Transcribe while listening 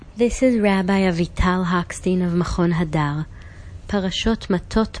This is Rabbi Avital Hochstein of Machon Hadar, Parashat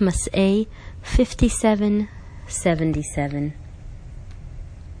Mattot-Mas'ei 57-77.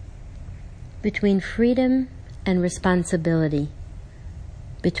 Between freedom and responsibility,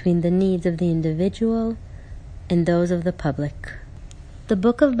 between the needs of the individual and those of the public. The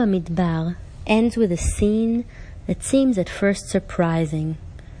book of BeMidbar ends with a scene that seems at first surprising.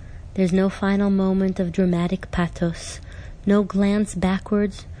 There's no final moment of dramatic pathos, no glance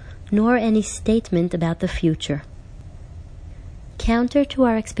backwards, nor any statement about the future. Counter to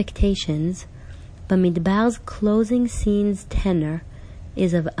our expectations, BeMidbar's closing scene's tenor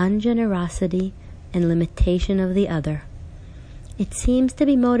is of ungenerosity and limitation of the other. It seems to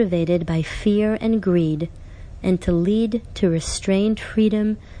be motivated by fear and greed, and to lead to restrained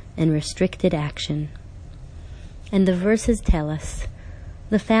freedom and restricted action. And the verses tell us,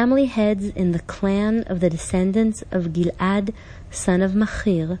 the family heads in the clan of the descendants of Gilad, son of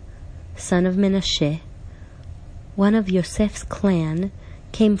Machir, son of Menashe, one of Yosef's clan,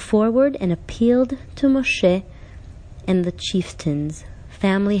 came forward and appealed to Moshe and the chieftains,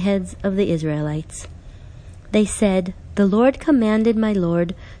 family heads of the Israelites. They said, "The Lord commanded my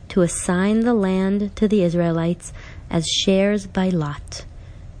Lord to assign the land to the Israelites as shares by lot.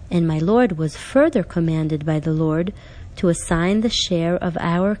 And my Lord was further commanded by the Lord to assign the share of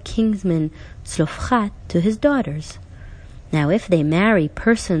our kinsman Tzlofchat to his daughters. Now if they marry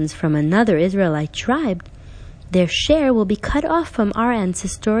persons from another Israelite tribe, their share will be cut off from our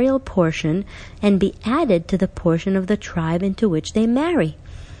ancestral portion and be added to the portion of the tribe into which they marry.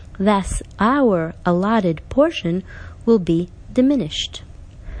 Thus our allotted portion will be diminished."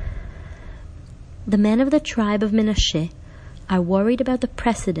 The men of the tribe of Menashe are worried about the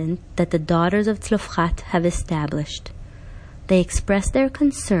precedent that the daughters of Tzlofchat have established. They express their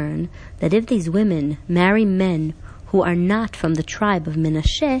concern that if these women marry men who are not from the tribe of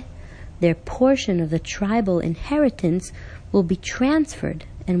Menashe, their portion of the tribal inheritance will be transferred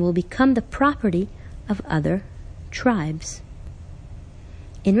and will become the property of other tribes.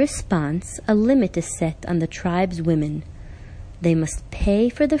 In response, a limit is set on the tribe's women. They must pay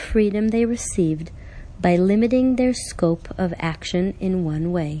for the freedom they received by limiting their scope of action in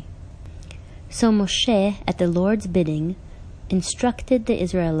one way. So Moshe, at the Lord's bidding, instructed the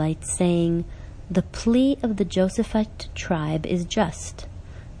Israelites, saying, "The plea of the Josephite tribe is just.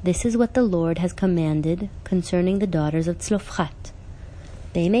 This is what the Lord has commanded concerning the daughters of Tzlofchat.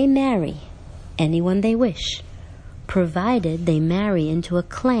 They may marry anyone they wish, provided they marry into a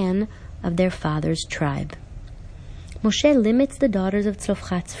clan of their father's tribe." Moshe limits the daughters of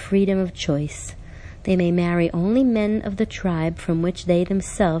Tzlofchat's freedom of choice. They may marry only men of the tribe from which they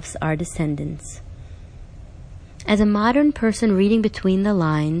themselves are descendants. As a modern person reading between the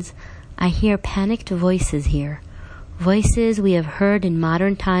lines, I hear panicked voices here. Voices we have heard in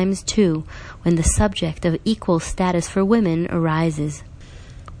modern times too, when the subject of equal status for women arises.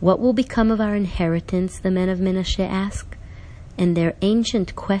 What will become of our inheritance, the men of Menashe ask? And their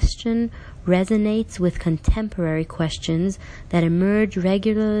ancient question resonates with contemporary questions that emerge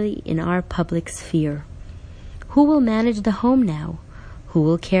regularly in our public sphere. Who will manage the home now? Who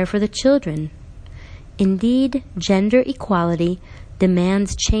will care for the children? Indeed, gender equality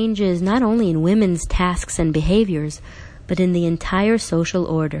demands changes not only in women's tasks and behaviors, but in the entire social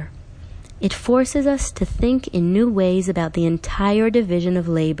order. It forces us to think in new ways about the entire division of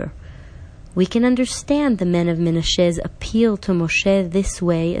labor. We can understand the men of Menashe's appeal to Moshe this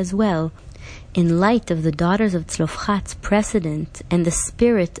way as well. In light of the daughters of Tzlofchat's precedent and the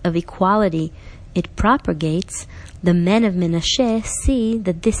spirit of equality it propagates, the men of Menashe see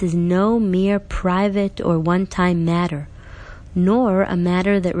that this is no mere private or one-time matter, nor a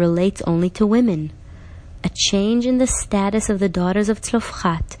matter that relates only to women. A change in the status of the daughters of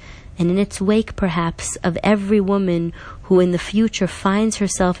Tzlofchat, and in its wake perhaps of every woman who in the future finds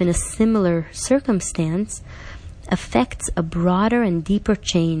herself in a similar circumstance, affects a broader and deeper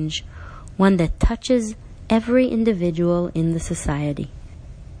change, one that touches every individual in the society.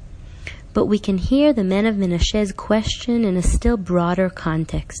 But we can hear the men of Menashe's question in a still broader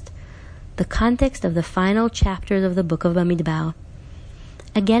context, the context of the final chapters of the book of BeMidbar.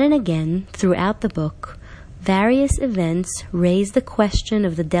 Again and again, throughout the book, various events raise the question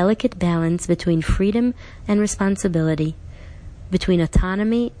of the delicate balance between freedom and responsibility, between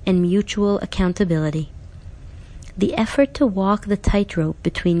autonomy and mutual accountability. The effort to walk the tightrope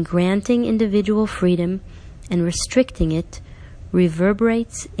between granting individual freedom and restricting it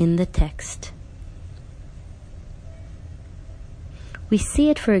reverberates in the text. We see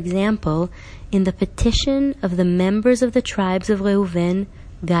it, for example, in the petition of the members of the tribes of Reuven,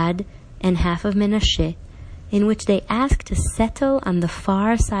 Gad, and half of Menashe, in which they ask to settle on the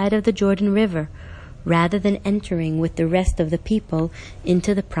far side of the Jordan River, rather than entering with the rest of the people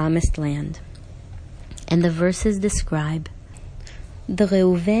into the promised land. And the verses describe: the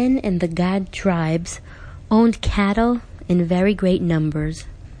Reuven and the Gad tribes owned cattle in very great numbers.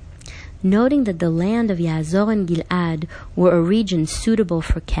 Noting that the land of Yazor and Gil'ad were a region suitable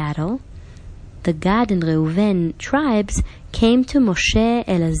for cattle, the Gad and Reuven tribes came to Moshe,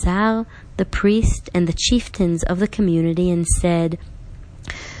 Elazar, the priest, and the chieftains of the community and said,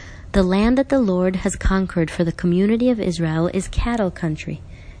 "The land that the Lord has conquered for the community of Israel is cattle country,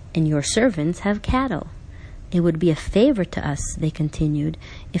 and your servants have cattle. It would be a favor to us," they continued,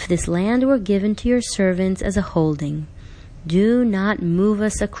 "if this land were given to your servants as a holding. Do not move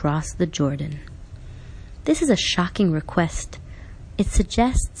us across the Jordan." This is a shocking request. It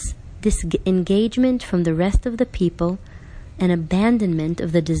suggests disengagement from the rest of the people, an abandonment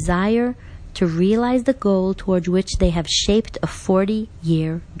of the desire to realize the goal towards which they have shaped a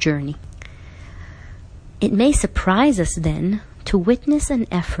 40-year journey. It may surprise us then to witness an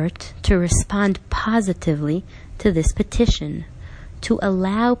effort to respond positively to this petition, to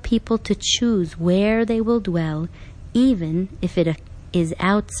allow people to choose where they will dwell, even if it is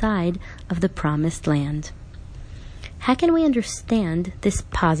outside of the promised land. How can we understand this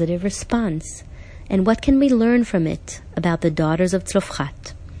positive response? And what can we learn from it about the daughters of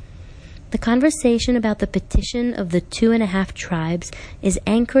Tzlofchat? The conversation about the petition of the 2.5 tribes is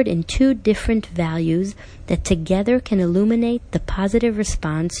anchored in 2 different values that together can illuminate the positive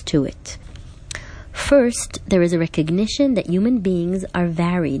response to it. First, there is a recognition that human beings are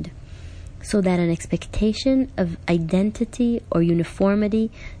varied, so that an expectation of identity or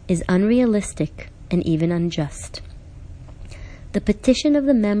uniformity is unrealistic and even unjust. The petition of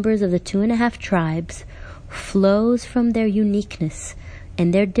the members of the 2.5 tribes flows from their uniqueness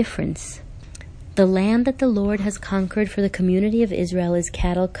and their difference. The land that the Lord has conquered for the community of Israel is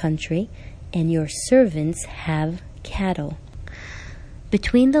cattle country, and your servants have cattle.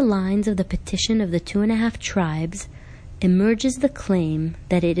 Between the lines of the petition of the 2.5 tribes emerges the claim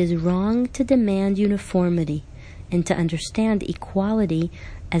that it is wrong to demand uniformity and to understand equality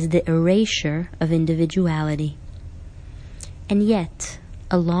as the erasure of individuality. And yet,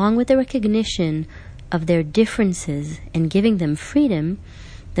 along with the recognition of their differences and giving them freedom,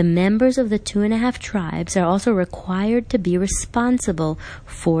 the members of the 2.5 tribes are also required to be responsible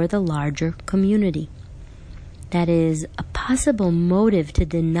for the larger community. That is, a possible motive to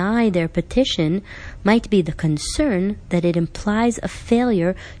deny their petition might be the concern that it implies a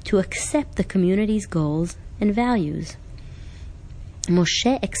failure to accept the community's goals and values.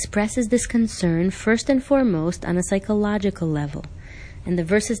 Moshe expresses this concern first and foremost on a psychological level. And the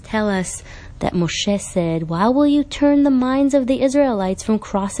verses tell us that Moshe said, "Why will you turn the minds of the Israelites from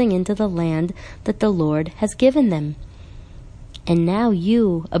crossing into the land that the Lord has given them? And now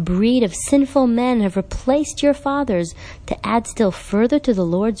you, a breed of sinful men, have replaced your fathers to add still further to the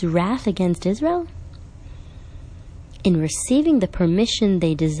Lord's wrath against Israel?" In receiving the permission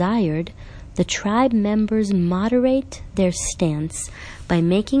they desired, the tribe members moderate their stance by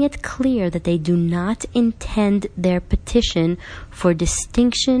making it clear that they do not intend their petition for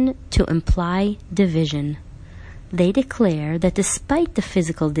distinction to imply division. They declare that despite the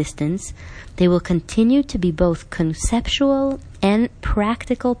physical distance, they will continue to be both conceptual and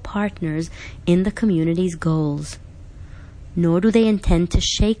practical partners in the community's goals. Nor do they intend to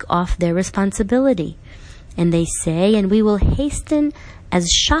shake off their responsibility. And they say, "And we will hasten as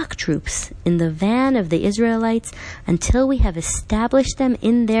shock troops in the van of the Israelites until we have established them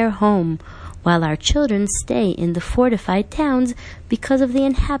in their home, while our children stay in the fortified towns because of the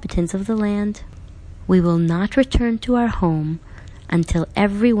inhabitants of the land. We will not return to our home until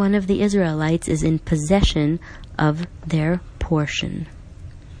every one of the Israelites is in possession of their portion."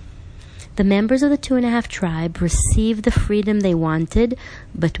 The members of the 2.5 tribe received the freedom they wanted,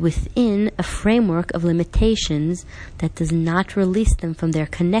 but within a framework of limitations that does not release them from their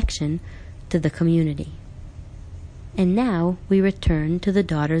connection to the community. And now we return to the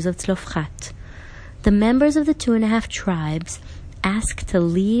daughters of Tzlofchat. The members of the 2.5 tribes ask to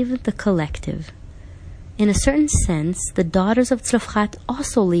leave the collective. In a certain sense, the daughters of Tzlofchat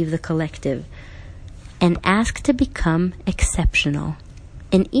also leave the collective and ask to become exceptional.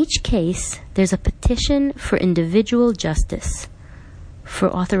 In each case, there's a petition for individual justice, for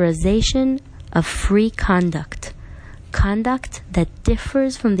authorization of free conduct, conduct that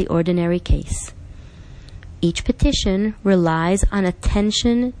differs from the ordinary case. Each petition relies on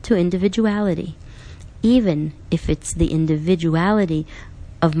attention to individuality, even if it's the individuality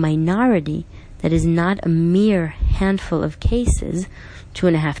of minority that is not a mere handful of cases,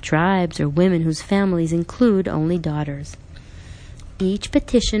 2.5 tribes or women whose families include only daughters. Each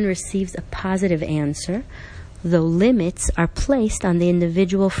petition receives a positive answer, though limits are placed on the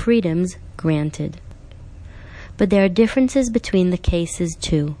individual freedoms granted. But there are differences between the cases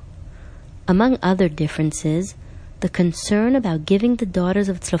too. Among other differences, the concern about giving the daughters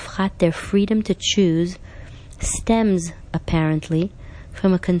of Tzlofchat their freedom to choose stems, apparently,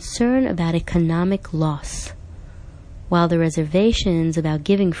 from a concern about economic loss, while the reservations about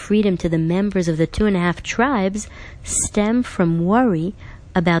giving freedom to the members of the 2.5 tribes stem from worry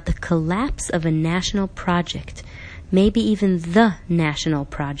about the collapse of a national project, maybe even the national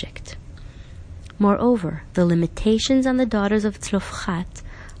project. Moreover, the limitations on the daughters of Tzlofchat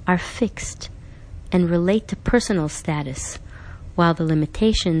are fixed and relate to personal status, while the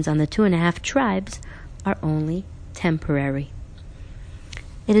limitations on the 2.5 tribes are only temporary.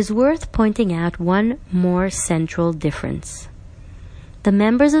 It is worth pointing out one more central difference. The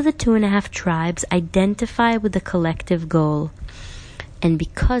members of the 2.5 tribes identify with the collective goal, and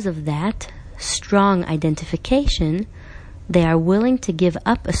because of that strong identification, they are willing to give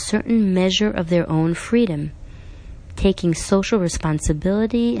up a certain measure of their own freedom, taking social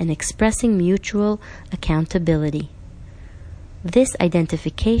responsibility and expressing mutual accountability. This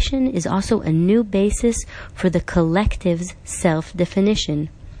identification is also a new basis for the collective's self-definition.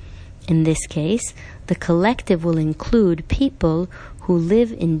 In this case, the collective will include people who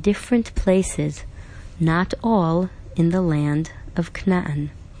live in different places, not all in the land of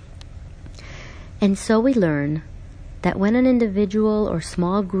Canaan. And so we learn that when an individual or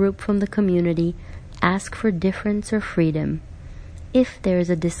small group from the community ask for difference or freedom, if there is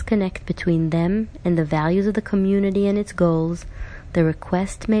a disconnect between them and the values of the community and its goals, the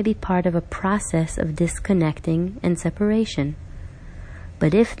request may be part of a process of disconnecting and separation.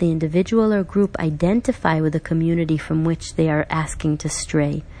 But if the individual or group identify with the community from which they are asking to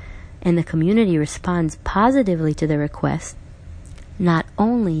stray, and the community responds positively to the request, not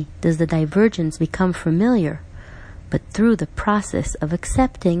only does the divergence become familiar, but through the process of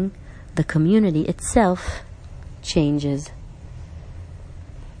accepting, the community itself changes.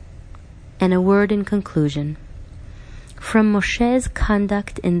 And a word in conclusion. From Moshe's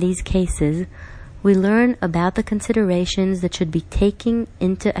conduct in these cases, we learn about the considerations that should be taken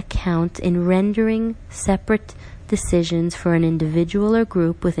into account in rendering separate decisions for an individual or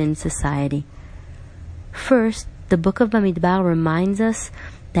group within society. First, the book of BeMidbar reminds us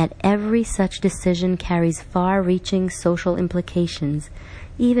that every such decision carries far-reaching social implications,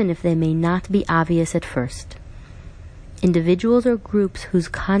 even if they may not be obvious at first. Individuals or groups whose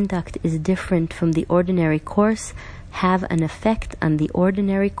conduct is different from the ordinary course have an effect on the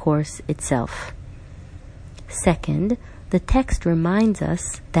ordinary course itself. Second, the text reminds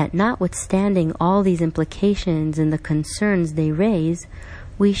us that notwithstanding all these implications and the concerns they raise,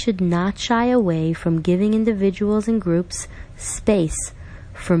 we should not shy away from giving individuals and groups space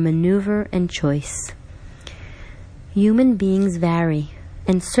for maneuver and choice. Human beings vary,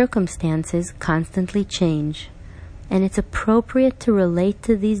 and circumstances constantly change, and it's appropriate to relate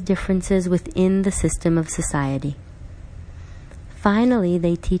to these differences within the system of society. Finally,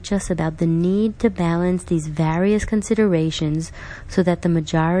 they teach us about the need to balance these various considerations so that the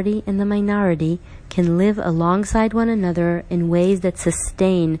majority and the minority can live alongside one another in ways that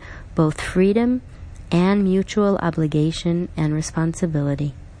sustain both freedom and mutual obligation and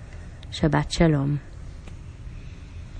responsibility. Shabbat Shalom.